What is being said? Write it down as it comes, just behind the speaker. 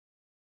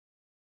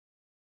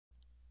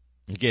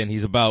Again,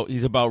 he's about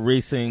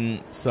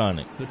racing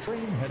Sonic. The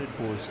train headed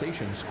for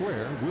Station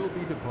Square will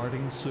be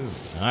departing soon.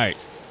 All right.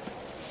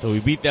 So we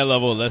beat that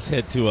level. Let's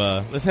head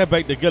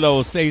back to good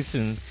old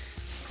Station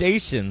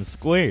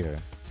Square.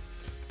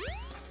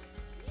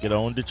 Get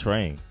on the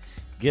train.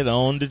 Get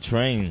on the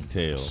train,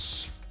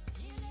 Tails.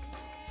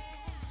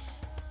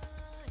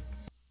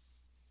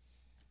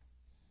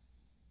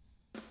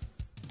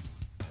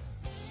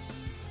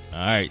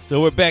 All right,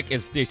 so we're back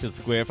at Station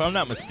Square. If I'm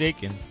not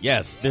mistaken,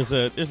 yes, there's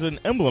an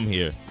emblem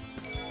here.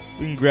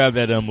 We can grab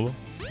that emblem.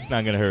 It's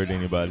not gonna hurt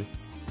anybody.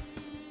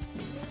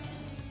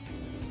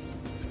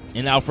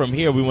 And now from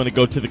here, we want to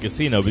go to the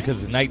casino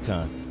because it's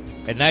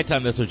nighttime. At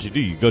nighttime, that's what you do.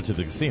 You go to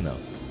the casino.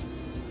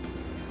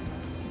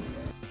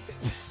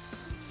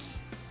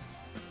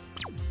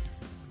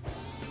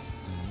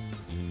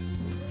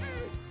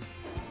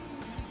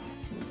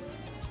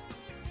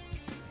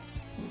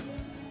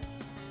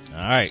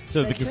 All right,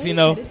 so the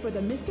casino. For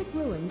the Mystic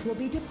Ruins will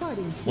be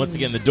departing soon. Once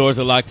again, the doors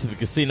are locked to the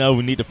casino.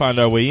 We need to find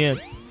our way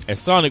in. At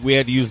Sonic, we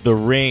had to use the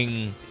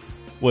ring.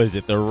 What is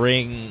it? The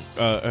ring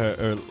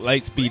or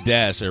light speed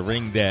dash or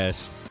ring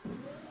dash.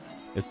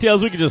 As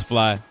Tails, we can just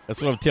fly.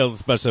 That's one of Tails'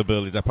 special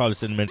abilities. I probably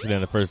shouldn't mention that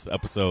in the first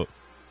episode.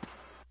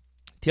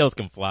 Tails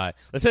can fly.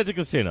 Let's head to the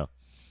casino.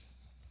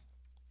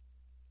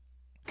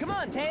 Come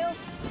on,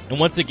 Tails. And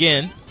once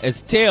again,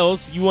 as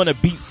Tails, you want to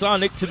beat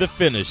Sonic to the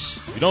finish.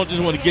 You don't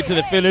just want to get to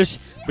the finish,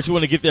 but you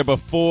want to get there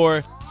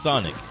before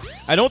Sonic.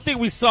 I don't think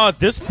we saw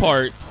this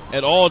part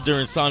at all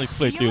during Sonic's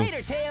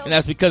playthrough, and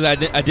that's because I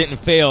didn't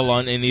fail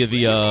on any of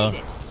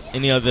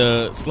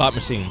the slot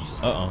machines.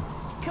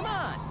 Come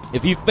on.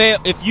 If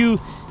you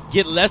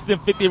get less than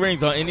 50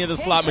 rings on any of the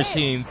slot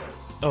machines,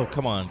 oh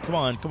come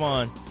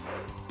on.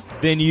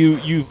 Then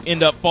you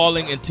end up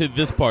falling into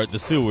this part, the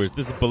sewers.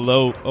 This is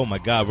below. Oh my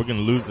God, we're gonna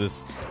lose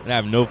this, and I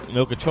have no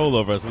control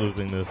over us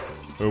losing this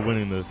or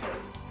winning this.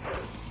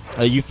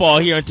 You fall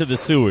here into the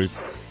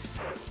sewers.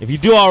 If you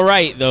do all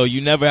right, though,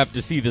 you never have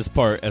to see this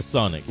part as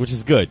Sonic, which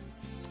is good.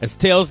 As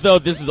Tails, though,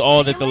 this is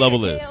all that the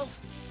level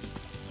is.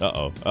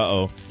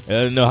 Uh-oh. It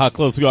doesn't know how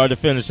close we are to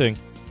finishing.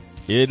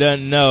 It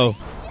doesn't know.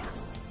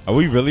 Are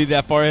we really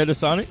that far ahead of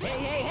Sonic?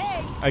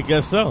 Hey. I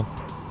guess so.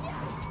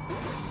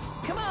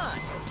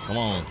 Come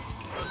on.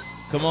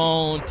 Come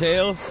on,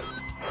 Tails.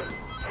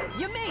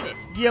 You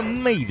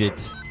made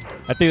it.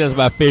 I think that's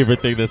my favorite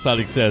thing that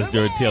Sonic says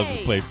during Tails'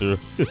 playthrough.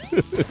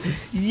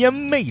 You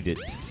made it.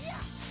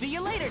 See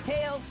you later,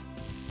 Tails.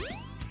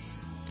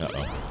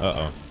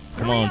 Uh-oh.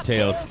 Come on,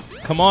 Tails.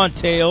 Come on,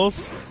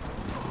 Tails.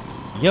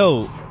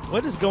 Yo,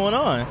 what is going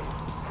on?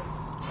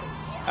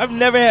 I've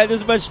never had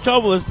this much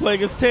trouble as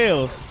playing as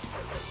Tails.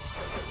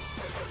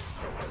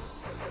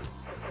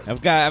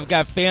 I've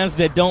got fans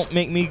that don't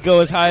make me go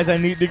as high as I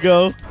need to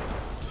go.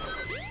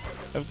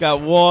 I've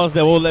got walls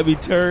that won't let me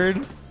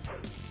turn.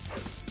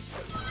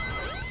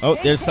 Oh,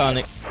 there's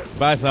Sonic.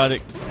 Bye,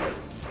 Sonic.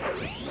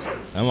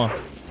 Come on.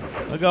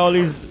 Look at all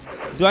these.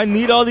 Do I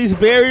need all these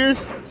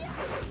barriers?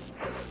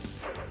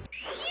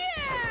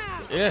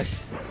 Yeah.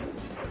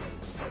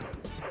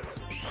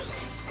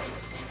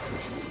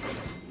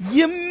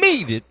 You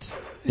made it.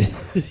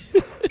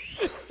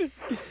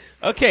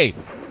 Okay.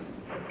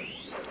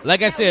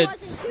 Like I said,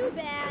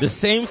 the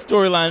same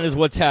storyline is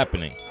what's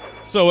happening.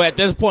 So at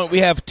this point, we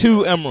have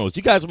 2 emeralds.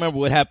 You guys remember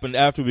what happened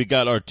after we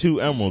got our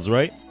 2 emeralds,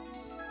 right?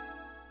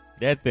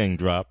 That thing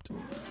dropped.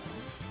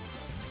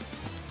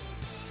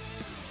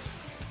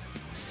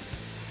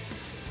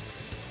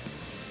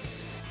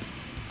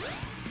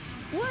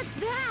 What's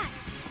that?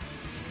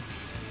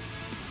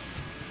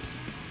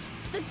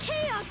 The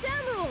Chaos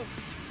Emerald!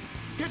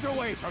 Get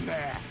away from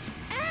there!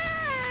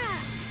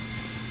 Ah!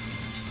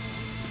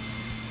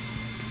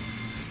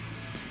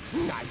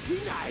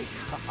 Nighty-night!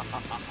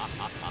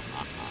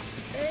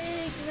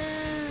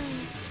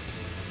 Eggman!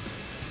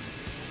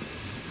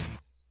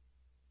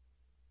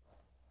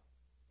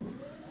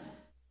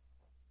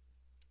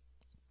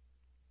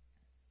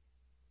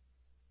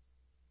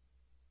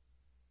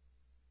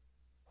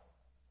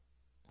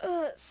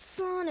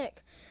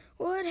 Sonic,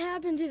 what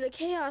happened to the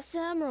Chaos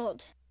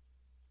Emerald?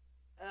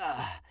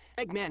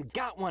 Eggman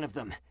got one of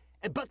them,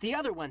 but the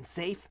other one's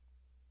safe.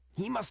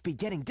 He must be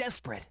getting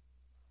desperate.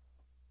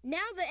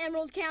 Now the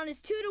emerald count is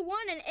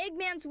 2-1 and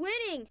Eggman's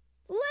winning.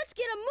 Let's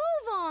get a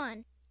move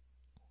on.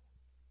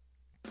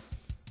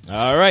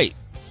 All right.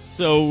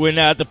 So we're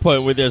now at the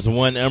point where there's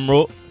 1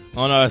 emerald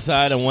on our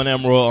side and 1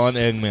 emerald on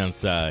Eggman's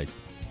side.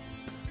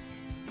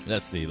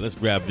 Let's see. Let's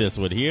grab this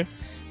one here.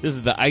 This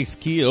is the ice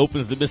key. It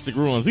opens the Mystic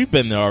Ruins. We've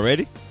been there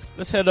already.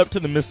 Let's head up to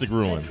the Mystic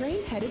Ruins. The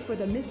train headed for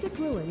the Mystic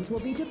Ruins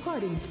will be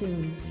departing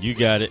soon. You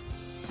got it.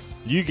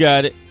 You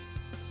got it.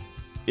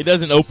 It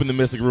doesn't open the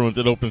Mystic Ruins.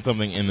 It opens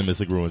something in the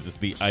Mystic Ruins. It's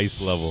the ice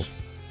level.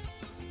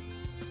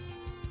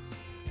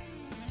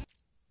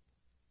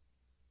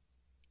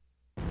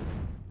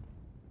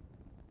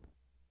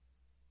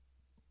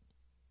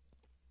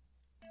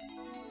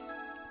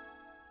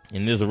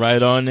 And it's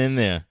right on in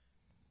there.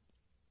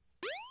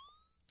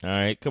 All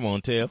right, come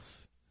on,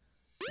 Tails.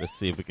 Let's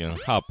see if we can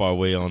hop our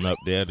way on up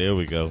there. There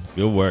we go.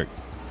 Good work.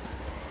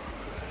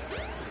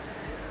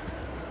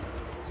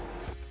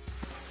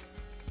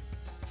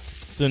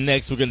 So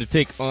next we're going to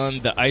take on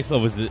the ice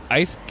level. Is it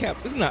ice cap?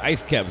 It's not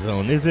ice cap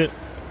zone, is it?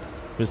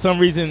 For some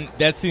reason,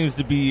 that seems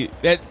to be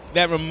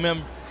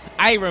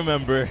I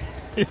remember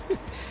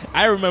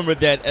I remember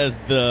that as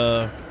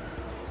the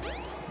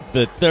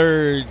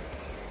third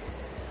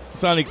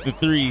Sonic the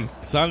 3.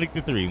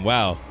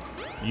 Wow.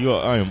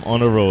 I am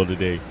on a roll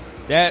today.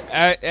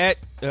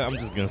 I'm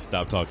just going to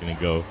stop talking and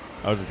go.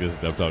 I was just going to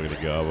stop talking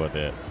and go. How about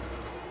that?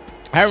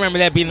 I remember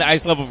that being the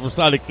ice level for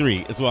Sonic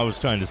 3. That's what I was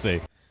trying to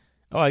say.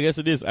 Oh, I guess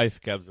it is ice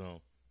cap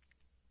zone.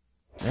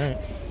 All right.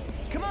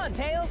 Come on,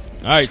 Tails.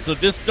 All right, so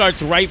this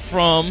starts right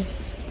from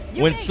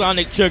when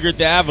Sonic triggered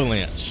the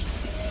avalanche.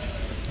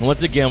 And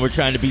once again, we're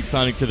trying to beat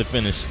Sonic to the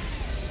finish.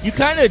 You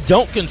kind of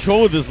don't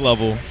control this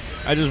level.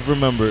 I just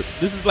remembered.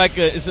 This is like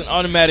it's an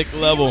automatic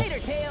level. Later,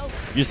 Tails.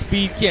 Your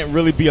speed can't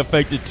really be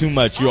affected too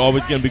much. You're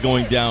always going to be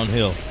going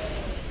downhill.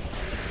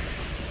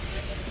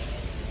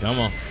 Come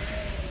on.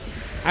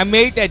 I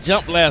made that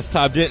jump last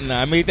time, didn't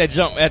I? I made that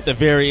jump at the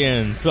very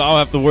end, so I don't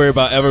have to worry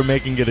about ever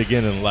making it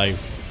again in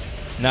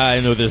life. Now I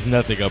know there's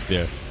nothing up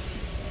there.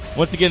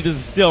 Once again, this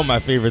is still my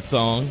favorite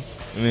song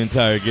in the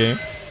entire game.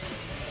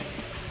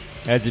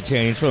 Hasn't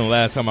changed from the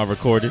last time I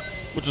recorded,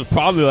 which was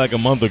probably like a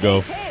month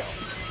ago.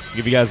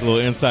 Give you guys a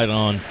little insight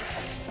on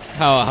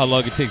how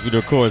long it takes me to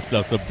record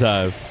stuff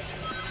sometimes.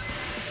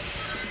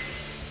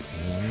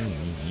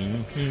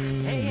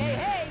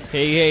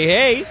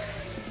 Hey.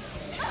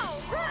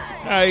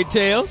 All right,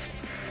 Tails.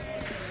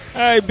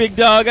 All right, big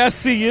dog, I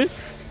see you.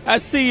 I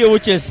see you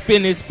with your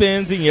spinny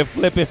spins and your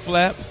flippy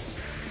flaps.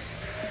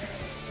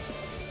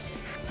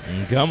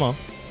 Come on.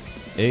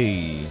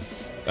 Hey.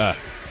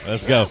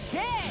 Let's go.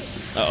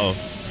 Uh-oh.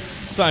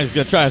 Sonic's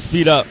going to try and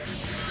speed up.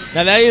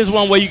 Now, that is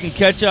one way you can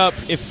catch up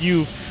if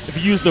you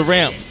use the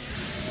ramps.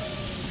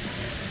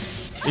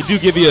 They do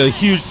give you a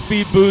huge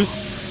speed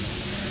boost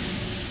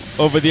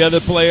over the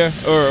other player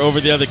or over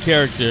the other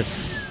character.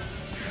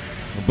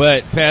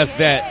 But past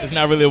that, there's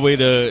not really a way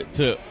to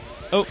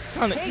oh,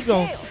 Sonic, you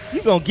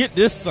gonna get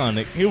this,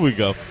 Sonic. Here we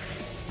go.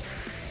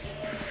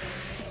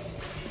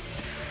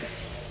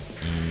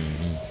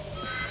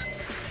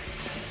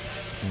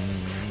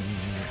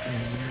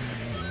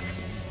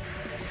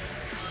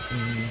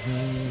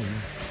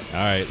 All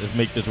right, let's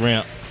make this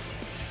ramp.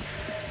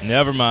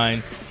 Never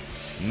mind.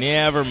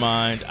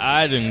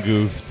 I done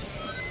goofed.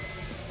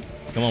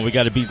 Come on, we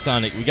got to beat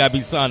Sonic. We got to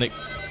beat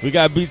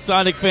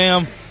Sonic,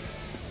 fam.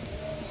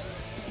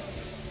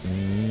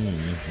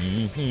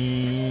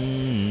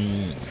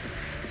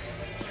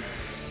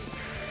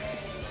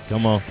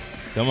 Come on.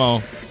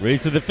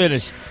 Race to the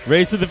finish.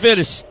 Yeah!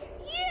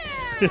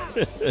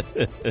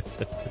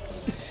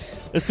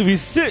 Let's see, we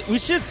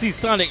should see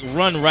Sonic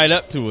run right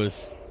up to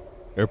us.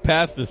 Or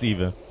past us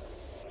even.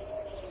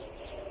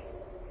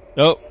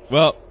 Oh,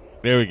 well,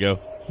 there we go.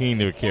 He ain't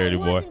even care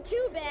anymore. Wasn't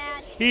too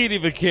bad. He ain't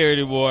even care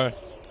anymore.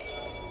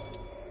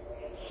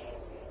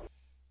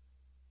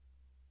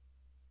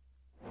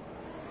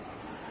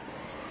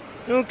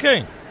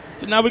 Okay,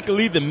 so now we can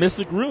leave the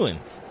Mystic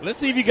Ruins. Let's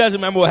see if you guys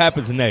remember what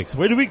happens next.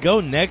 Where do we go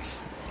next?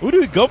 Where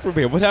do we go from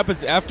here? What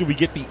happens after we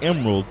get the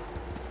Emerald?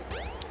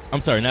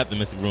 I'm sorry, not the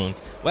Mystic Ruins.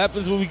 What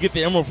happens when we get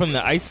the Emerald from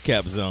the Ice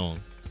Cap Zone?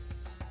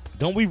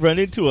 Don't we run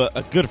into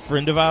a good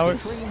friend of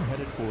ours? The train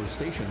headed for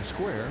Station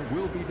Square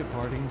will be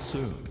departing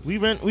soon. We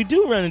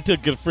do run into a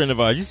good friend of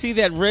ours. You see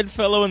that red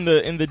fellow in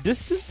the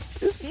distance?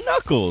 It's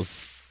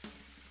Knuckles.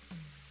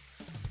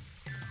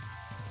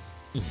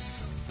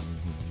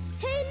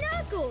 Hey,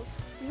 Knuckles,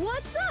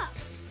 what's up?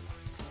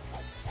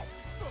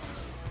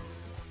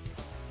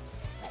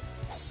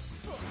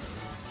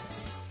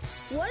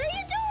 What are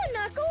you doing,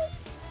 Knuckles?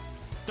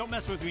 Don't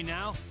mess with me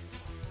now.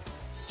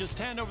 Just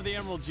hand over the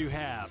emeralds you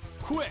have.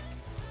 Quick!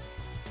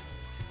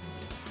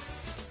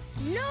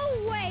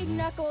 No way,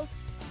 Knuckles.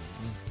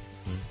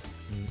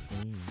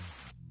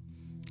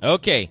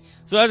 Okay,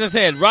 so as I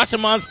said,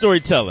 Rashomon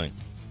storytelling.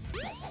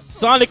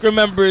 Sonic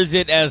remembers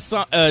it as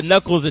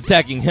Knuckles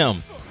attacking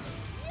him.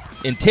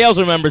 And Tails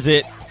remembers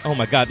it. Oh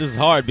my god, this is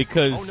hard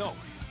because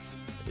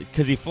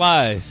he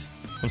flies.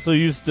 I'm so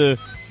used to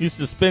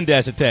spin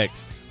dash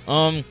attacks.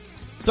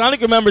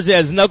 Sonic remembers it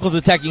as Knuckles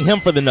attacking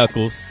him for the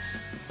Knuckles,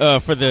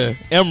 for the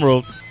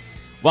emeralds,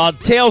 while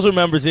Tails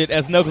remembers it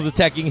as Knuckles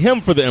attacking him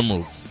for the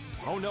emeralds.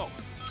 Oh no.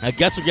 I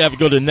guess we're gonna have to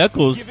go to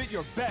Knuckles Give it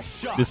your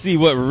best shot. to see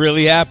what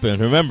really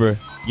happened. Remember,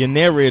 your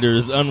narrator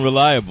is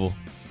unreliable.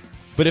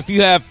 But if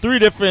you have 3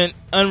 different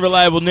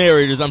unreliable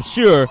narrators, I'm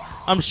sure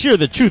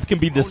the truth can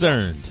be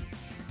discerned.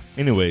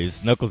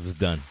 Anyways, Knuckles is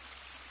done.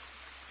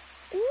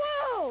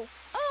 Whoa!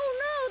 Oh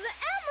no, the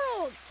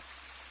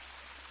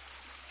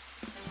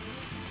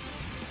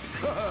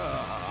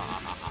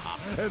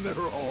emeralds! And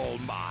they're all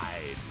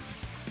mine.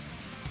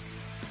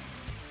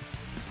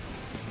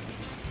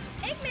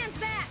 Eggman's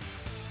back!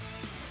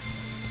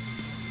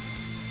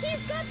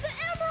 He's got the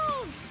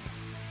emeralds!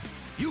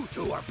 You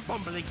two are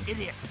bumbling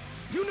idiots.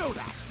 You know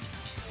that.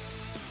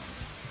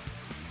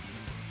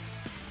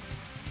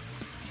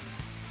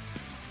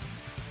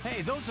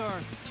 Hey, those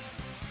are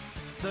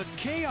the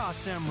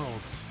Chaos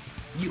Emeralds.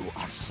 You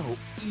are so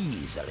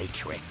easily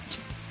tricked.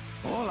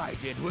 All I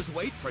did was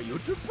wait for you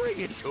to bring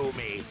it to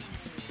me.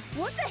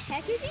 What the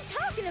heck is he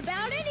talking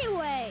about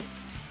anyway?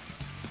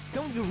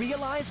 Don't you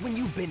realize when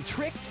you've been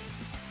tricked?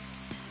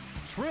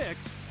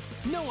 Tricked?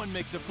 No one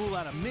makes a fool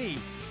out of me.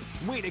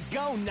 Way to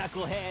go,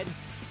 knucklehead.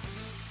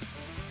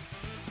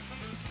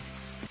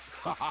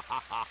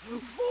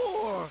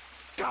 4!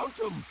 Count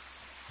 'em!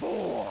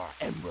 4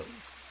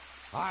 emeralds.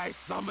 I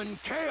summon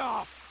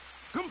chaos!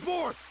 Come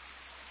forth!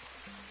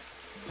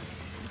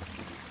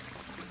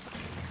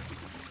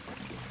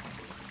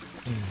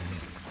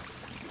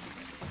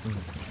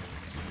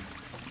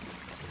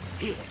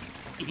 Here,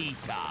 eat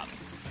up.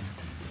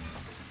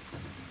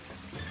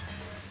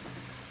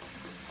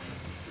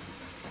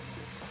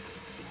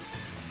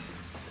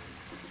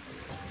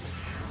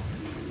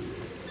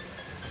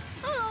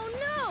 Oh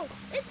no!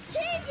 It's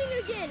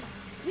changing again!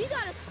 We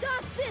gotta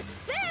stop this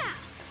fast!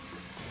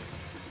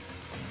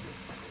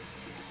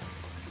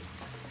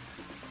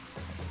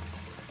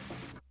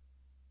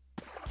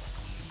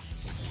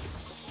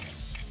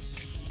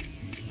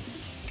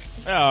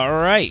 All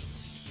right.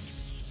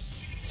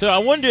 So I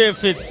wonder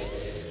if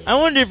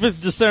it's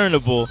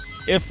discernible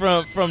if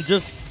from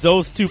just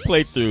those two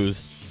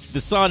playthroughs,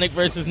 the Sonic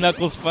versus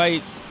Knuckles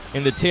fight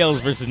and the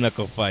Tails versus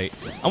Knuckles fight.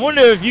 I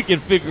wonder if you can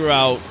figure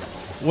out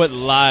what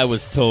lie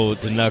was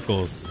told to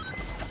Knuckles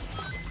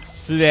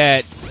so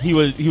that he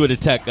would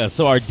attack us.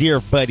 So our dear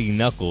buddy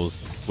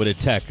Knuckles would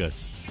attack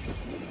us.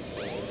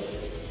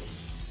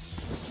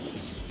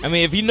 I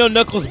mean, if you know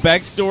Knuckles'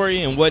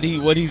 backstory and what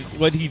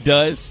he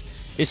does,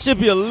 it should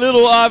be a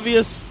little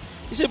obvious.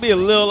 It should be a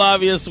little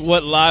obvious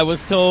what lie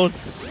was told,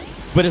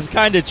 but it's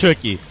kind of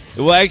tricky.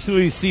 We'll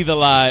actually see the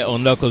lie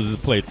on Knuckles'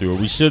 playthrough, or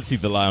we should see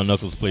the lie on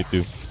Knuckles'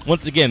 playthrough.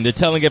 Once again, they're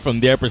telling it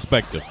from their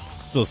perspective,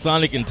 so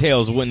Sonic and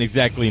Tails wouldn't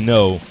exactly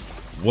know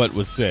what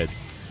was said.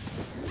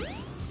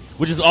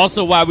 Which is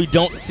also why we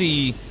don't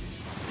see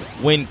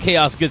when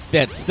Chaos gets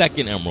that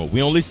second emerald.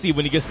 We only see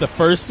when he gets the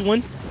first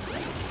one,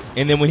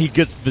 and then when he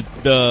gets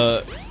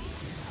the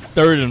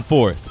third and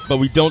fourth, but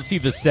we don't see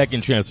the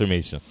second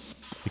transformation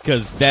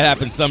because that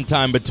happens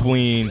sometime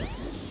between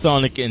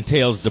Sonic and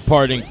Tails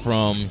departing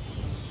from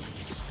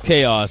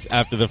Chaos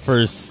after the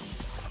first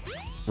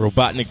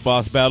Robotnik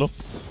boss battle.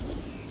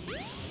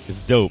 It's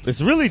dope. It's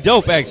really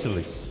dope,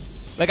 actually.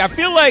 Like I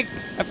feel like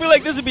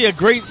this would be a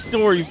great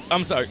story.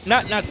 I'm sorry,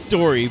 not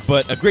story,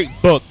 but a great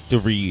book to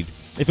read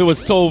if it was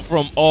told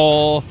from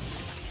all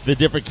the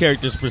different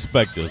characters'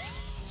 perspectives.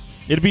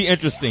 It'd be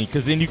interesting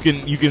because then you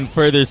can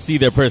further see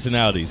their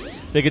personalities.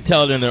 They could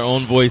tell it in their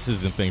own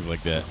voices and things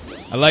like that.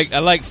 I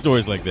like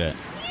stories like that,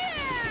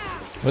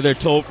 where they're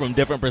told from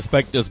different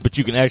perspectives, but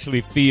you can actually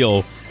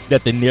feel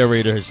that the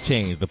narrator has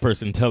changed. The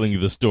person telling you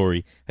the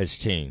story has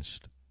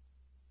changed.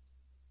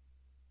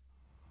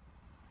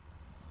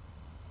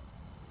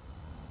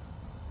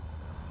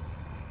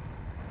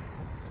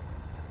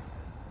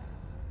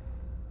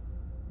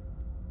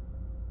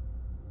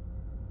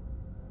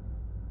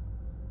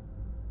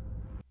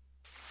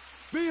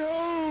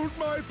 Behold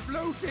my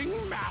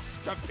floating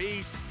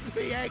masterpiece,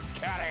 the Egg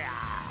Carrier!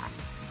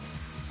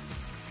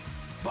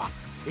 But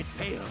it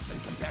pales in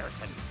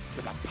comparison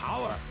to the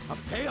power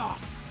of chaos.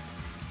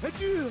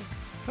 Adieu,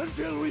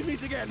 until we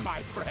meet again,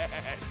 my friends.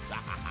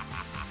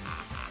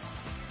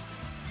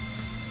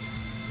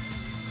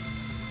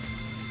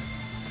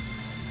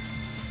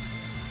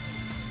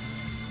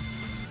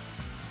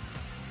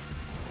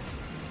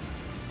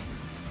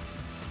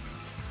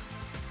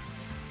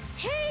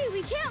 Hey,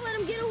 we can't let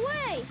him get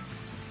away!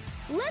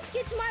 Let's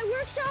get to my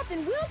workshop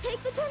and we'll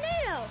take the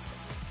tornado!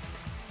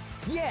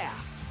 Yeah!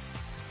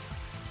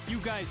 You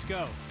guys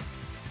go.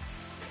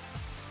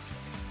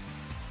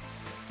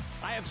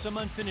 I have some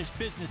unfinished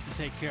business to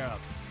take care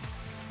of.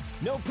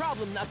 No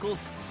problem,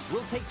 Knuckles.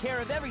 We'll take care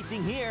of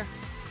everything here.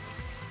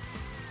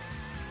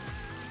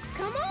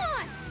 Come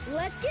on!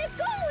 Let's get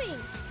going!